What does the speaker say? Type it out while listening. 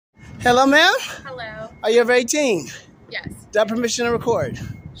Hello, ma'am. Hello. Are you over 18? Yes. Do I have permission to record?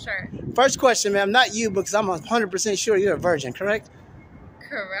 Sure. First question, ma'am. Not you, because I'm 100% sure you're a virgin, correct?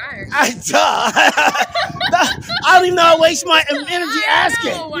 Correct. I don't even know how to waste my energy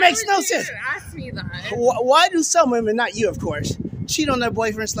asking. Makes no sense. Ask me that. Why do some women, not you, of course, cheat on their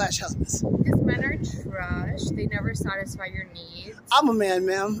boyfriend/husbands? Because men are trash. They never satisfy your needs. I'm a man,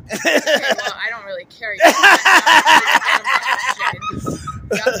 ma'am. Okay, well, I don't really care. You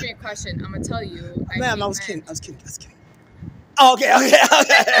asked me a question. I'm gonna tell you. Ma'am, I was kidding. Oh, okay.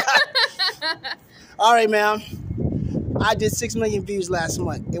 All right, ma'am. I did 6 million views last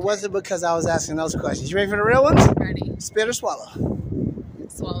month. It wasn't because I was asking those questions. You ready for the real ones? Ready. Spit or swallow?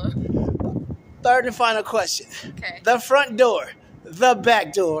 Swallow. Third and final question. Okay. The front door, the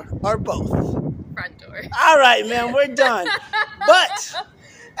back door, or both? Front door. All right, man, we're done. But,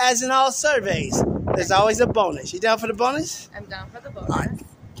 as in all surveys, there's always a bonus. You down for the bonus? I'm down for the bonus. All right.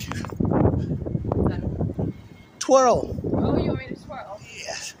 Twirl. Oh, you want me to twirl?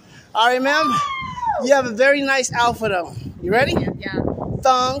 Yes. All right, ma'am. You have a very nice outfit on. You ready? Yeah.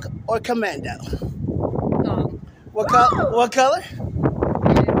 Thong or commando? Thong. What color?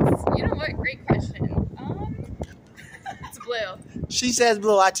 It's, you know what? Great question. It's blue. She says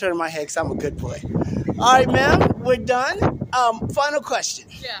blue. I turn my head because I'm a good boy. All right, ma'am. We're done. Final question.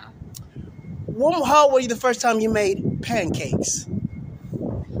 Yeah. How old were you the first time you made pancakes?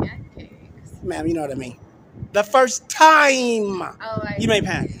 Pancakes. Ma'am, you know what I mean. The first time you made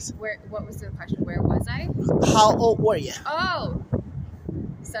pancakes. What was the question? Where was I? How old were you? Oh,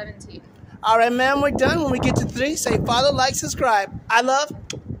 17. All right, ma'am, we're done. When we get to 3, say follow, like, subscribe. I love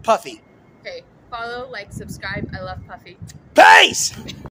Puffy. Okay, follow, like, subscribe. I love Puffy. Peace!